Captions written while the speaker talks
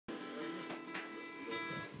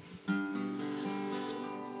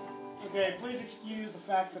Okay, please excuse the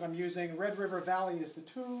fact that I'm using Red River Valley as the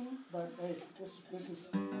tune, but hey, this is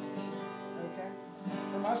okay.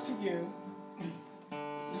 From us to you.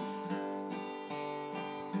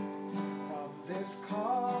 From this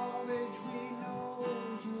college we know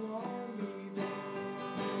you are leaving.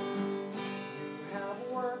 You have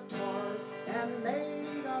worked hard and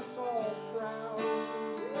made us all proud.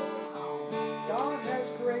 God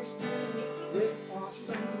has graced you with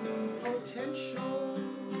awesome potential,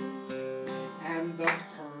 and the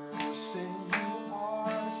person you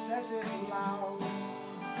are says it loud.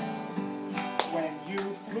 When you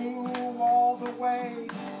flew all the way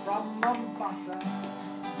from Mombasa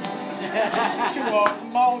to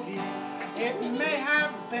Okmulgee, it may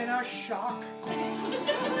have been a shock.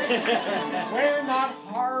 We're not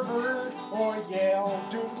Harvard or Yale,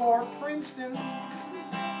 Duke or Princeton,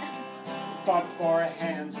 but for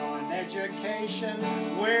hands-on education,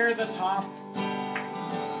 we're the top.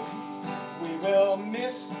 We will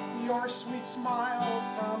miss your sweet smile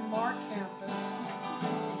from our campus.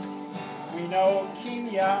 We know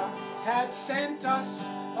Kenya had sent us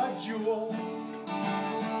a jewel.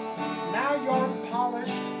 Now you're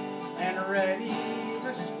polished and ready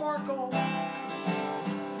to sparkle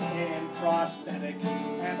in prosthetics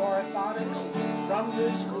and orthotics from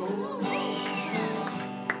this school.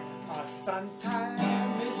 Asante,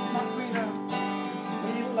 Miss Makwina,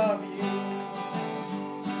 we love you.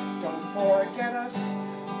 Don't forget us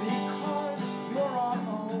because you're our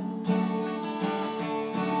own.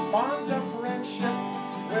 Bonds of friendship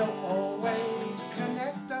will always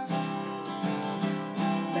connect us.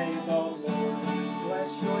 May the Lord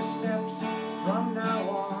bless your steps from now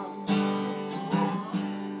on.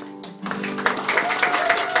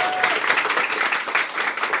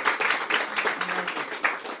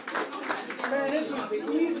 Man, this was the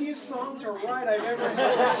easiest song to write I've ever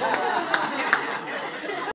heard.